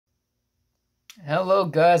Hello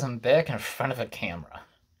guys, I'm back in front of a camera.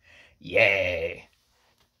 Yay!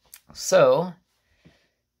 So,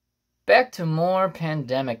 back to more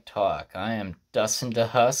pandemic talk. I am Dustin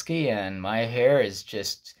DaHusky and my hair is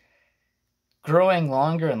just growing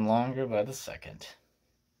longer and longer by the second.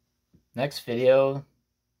 Next video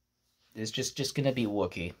is just gonna be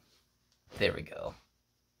Wookiee. There we go.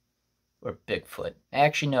 Or Bigfoot.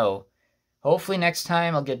 Actually, no. Hopefully next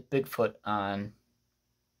time I'll get Bigfoot on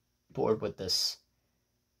board with this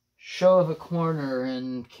show of a corner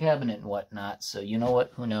and cabinet and whatnot. So you know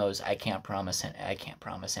what? Who knows? I can't promise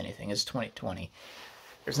anything. It's 2020.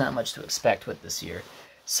 There's not much to expect with this year.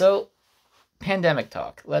 So, pandemic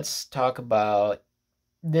talk. Let's talk about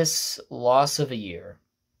this loss of a year.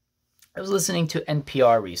 I was listening to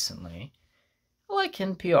NPR recently. I like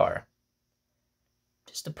NPR.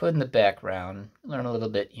 Just to put in the background, learn a little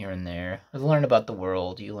bit here and there. You learn about the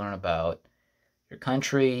world. You learn about your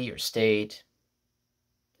country, your state.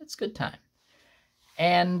 It's a good time.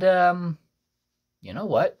 And you know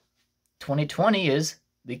what? 2020 is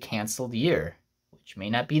the canceled year, which may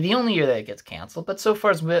not be the only year that it gets canceled, but so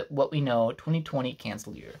far as what we know, 2020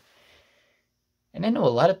 canceled year. And I know a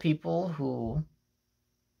lot of people who,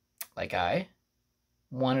 like I,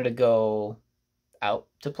 wanted to go out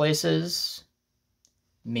to places.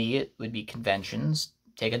 Me, it would be conventions,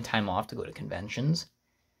 taking time off to go to conventions.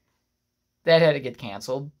 That had to get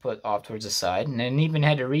canceled, put off towards the side, and then even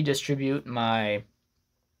had to redistribute my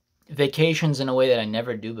vacations in a way that I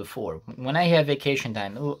never do before. When I have vacation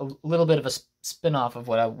time, a little bit of a spin-off of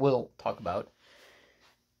what I will talk about.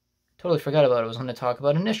 Totally forgot about what I was going to talk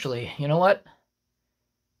about initially. You know what?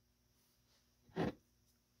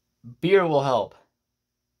 Beer will help.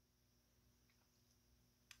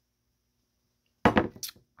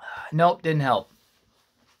 Nope, didn't help.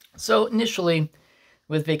 So initially,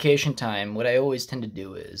 with vacation time, what I always tend to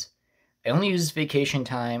do is I only use vacation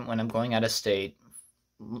time when I'm going out of state,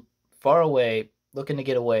 far away, looking to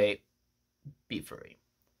get away, be free.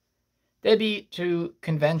 That'd be to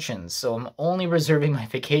conventions, so I'm only reserving my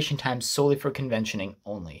vacation time solely for conventioning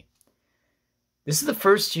only. This is the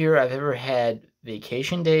first year I've ever had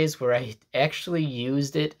vacation days where I actually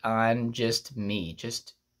used it on just me,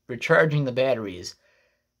 just recharging the batteries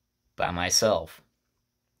by myself.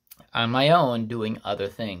 On my own, doing other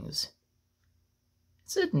things.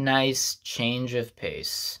 It's a nice change of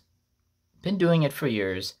pace. Been doing it for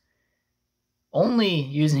years. Only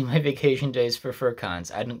using my vacation days for fur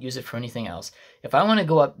cons. I don't use it for anything else. If I want to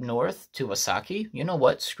go up north to Osaki, you know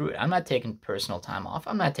what? Screw it. I'm not taking personal time off.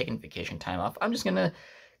 I'm not taking vacation time off. I'm just going to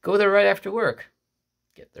go there right after work.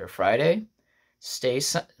 Get there Friday. Stay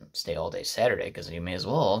all day Saturday, because you may as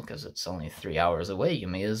well, because it's only 3 hours away. You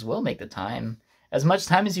may as well make the time. As much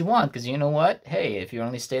time as you want, because you know what? Hey, if you're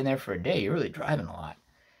only staying there for a day, you're really driving a lot.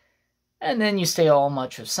 And then you stay all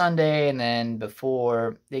much of Sunday, and then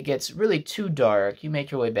before it gets really too dark, you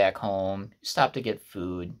make your way back home, you stop to get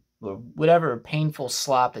food, or whatever painful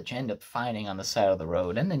slop that you end up finding on the side of the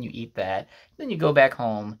road, and then you eat that, then you go back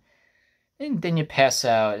home, and then you pass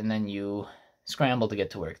out, and then you scramble to get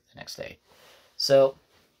to work the next day. So,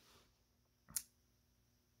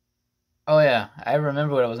 oh yeah, I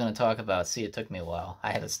remember what I was going to talk about. See, it took me a while.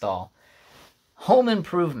 I had to stall. Home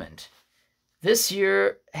improvement. This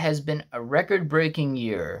year has been a record-breaking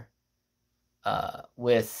year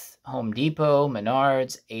with Home Depot,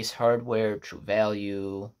 Menards, Ace Hardware, True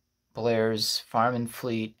Value, Blair's Farm and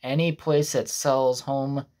Fleet, any place that sells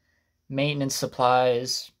home maintenance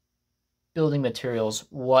supplies, building materials,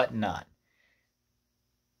 whatnot.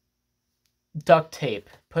 Duct tape.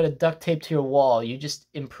 Put a duct tape to your wall. You just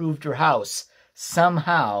improved your house.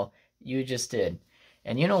 Somehow, you just did.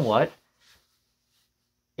 And you know what?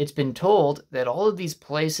 It's been told that all of these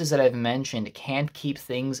places that I've mentioned can't keep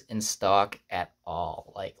things in stock at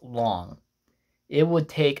all, like long. It would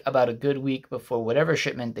take about a good week before whatever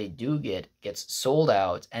shipment they do get gets sold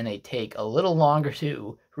out, and they take a little longer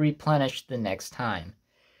to replenish the next time.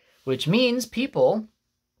 Which means people,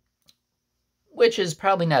 which is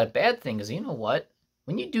probably not a bad thing, because you know what?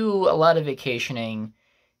 When you do a lot of vacationing,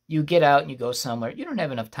 you get out and you go somewhere, you don't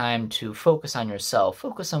have enough time to focus on yourself,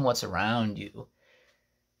 focus on what's around you.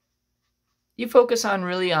 You focus on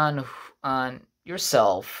really on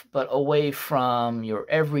yourself, but away from your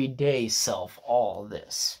everyday self, all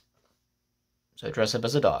this. So I dress up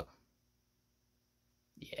as a dog.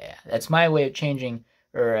 Yeah, that's my way of changing,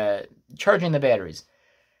 or charging the batteries.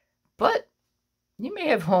 But you may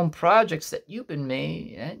have home projects that you've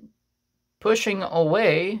been pushing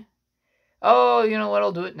away. Oh, you know what,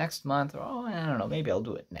 I'll do it next month. Or, oh, I don't know, maybe I'll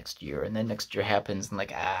do it next year. And then next year happens,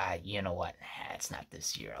 and you know what, it's not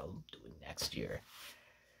this year. I'll do it next year.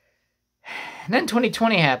 And then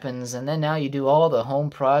 2020 happens, and then now you do all the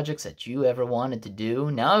home projects that you ever wanted to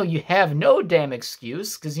do. Now you have no damn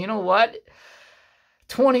excuse, because you know what?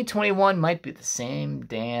 2021 might be the same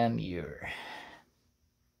damn year.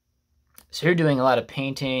 So you're doing a lot of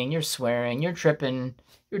painting, you're swearing, you're tripping,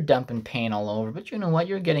 you're dumping paint all over, but you know what?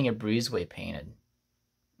 You're getting a breezeway painted.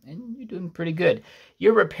 And you're doing pretty good.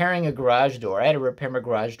 You're repairing a garage door. I had to repair my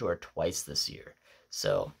garage door twice this year.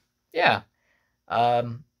 So, yeah.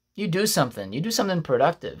 You do something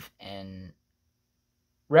productive, and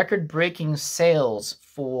record-breaking sales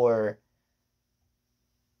for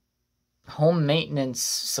home maintenance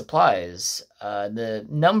supplies. The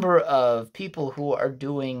number of people who are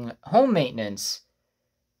doing home maintenance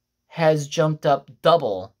has jumped up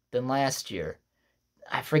double than last year.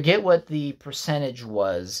 I forget what the percentage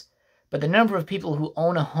was, but the number of people who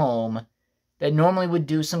own a home that normally would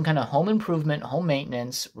do some kind of home improvement, home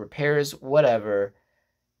maintenance, repairs, whatever,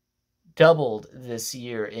 doubled this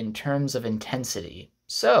year in terms of intensity.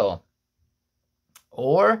 So,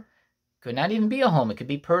 or could not even be a home. It could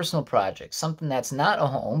be personal projects, something that's not a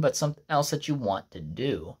home, but something else that you want to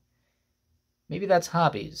do. Maybe that's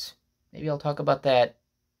hobbies. Maybe I'll talk about that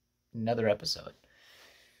in another episode.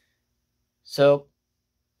 So,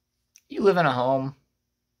 you live in a home,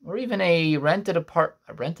 or even a rented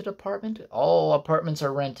apartment? All apartments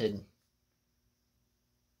are rented.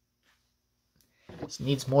 This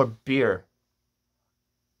needs more beer.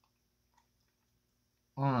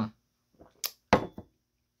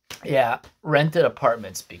 Yeah, rented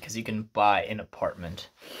apartments, because you can buy an apartment.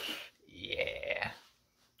 Yeah.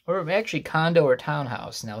 Or actually condo or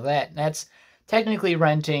townhouse. Now that's technically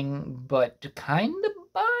renting, but kind of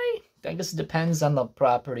buy? I guess it depends on the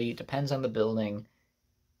property, depends on the building.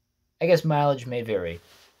 I guess mileage may vary.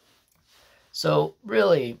 So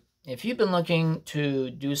really, if you've been looking to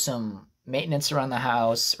do some maintenance around the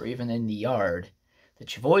house or even in the yard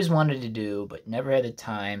that you've always wanted to do but never had the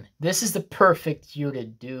time, this is the perfect year to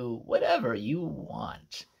do whatever you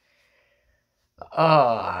want.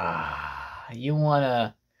 You want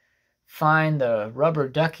to find the rubber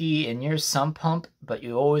ducky in your sump pump, but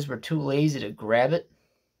you always were too lazy to grab it?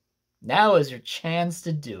 Now is your chance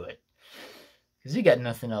to do it, because you got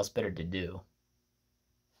nothing else better to do.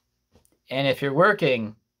 And if you're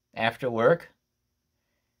working after work,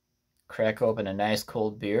 crack open a nice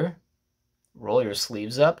cold beer, roll your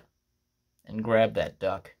sleeves up, and grab that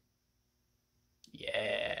duck.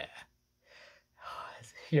 Yeah.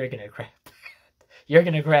 You're gonna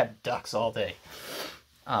grab ducks all day.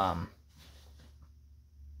 I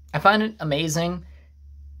find it amazing.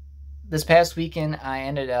 This past weekend, I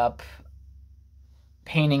ended up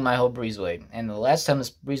painting my whole breezeway. And the last time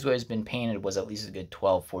this breezeway has been painted was at least a good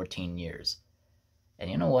 12, 14 years.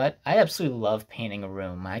 And you know what? I absolutely love painting a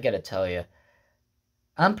room. I gotta tell you.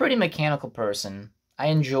 I'm a pretty mechanical person. I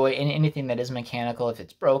enjoy anything that is mechanical. If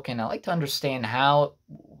it's broken, I like to understand how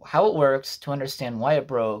it works, to understand why it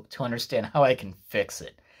broke, to understand how I can fix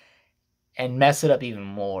it. And mess it up even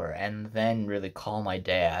more. And then really call my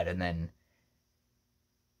dad. And then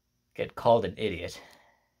get called an idiot.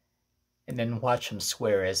 And then watch him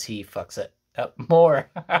swear as he fucks it up more.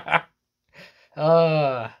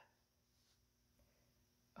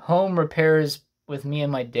 Home repairs with me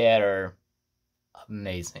and my dad are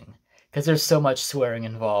amazing. Because there's so much swearing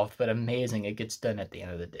involved, but amazing. It gets done at the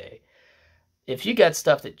end of the day. If you got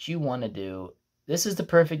stuff that you want to do, this is the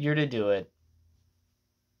perfect year to do it.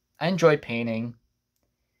 I enjoy painting.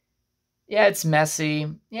 Yeah, it's messy.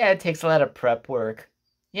 Yeah, it takes a lot of prep work.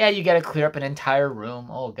 Yeah, you got to clear up an entire room.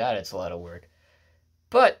 Oh, God, it's a lot of work.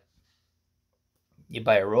 But you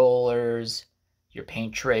buy rollers, your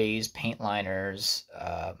paint trays, paint liners,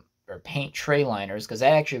 or paint tray liners, because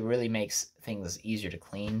that actually really makes things easier to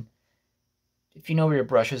clean. If you know where your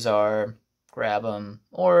brushes are, grab them.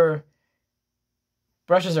 Or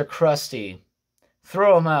brushes are crusty.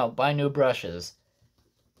 Throw them out. Buy new brushes.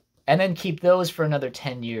 And then keep those for another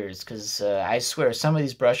 10 years, because I swear some of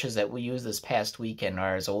these brushes that we used this past weekend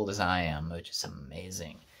are as old as I am, which is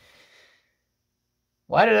amazing.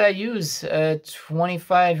 Why did I use a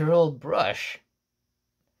 25-year-old brush?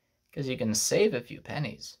 Because you can save a few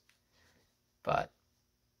pennies. But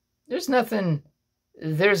there's nothing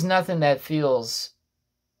that feels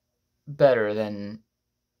better than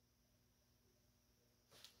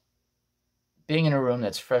being in a room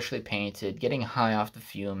that's freshly painted, getting high off the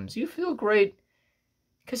fumes. You feel great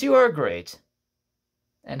because you are great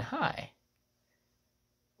and high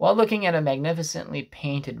while looking at a magnificently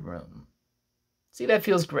painted room. See, that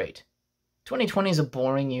feels great. 2020 is a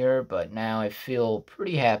boring year, but now I feel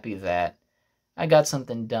pretty happy that I got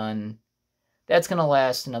something done that's going to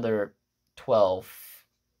last another 12,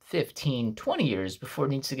 15, 20 years before it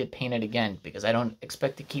needs to get painted again, because I don't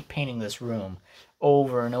expect to keep painting this room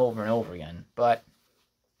over and over and over again. But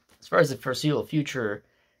as far as the foreseeable future,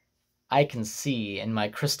 I can see in my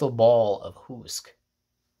crystal ball of Husk,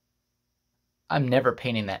 I'm never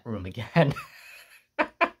painting that room again.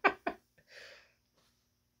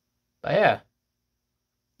 But yeah,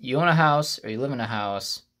 you own a house or you live in a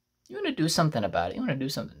house, you want to do something about it. You want to do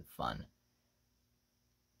something fun.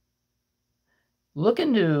 Look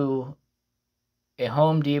into a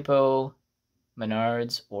Home Depot,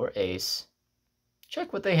 Menards, or Ace.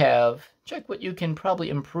 Check what they have. Check what you can probably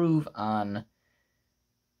improve on,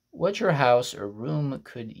 what your house or room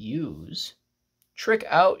could use. Trick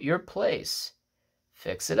out your place.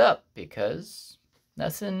 Fix it up, because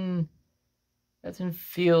nothing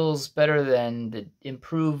feels better than to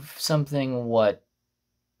improve something what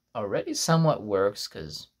already somewhat works.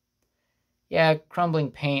 Because, yeah, crumbling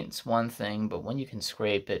paint's one thing, but when you can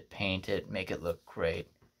scrape it, paint it, make it look great,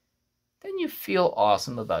 then you feel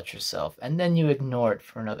awesome about yourself, and then you ignore it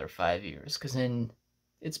for another 5 years, because then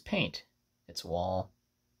it's paint. It's wall.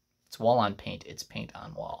 It's wall on paint. It's paint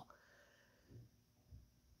on wall.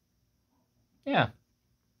 Yeah.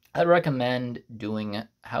 I'd recommend doing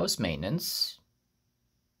house maintenance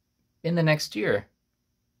in the next year.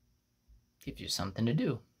 Gives you something to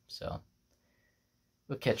do. So,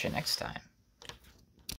 we'll catch you next time.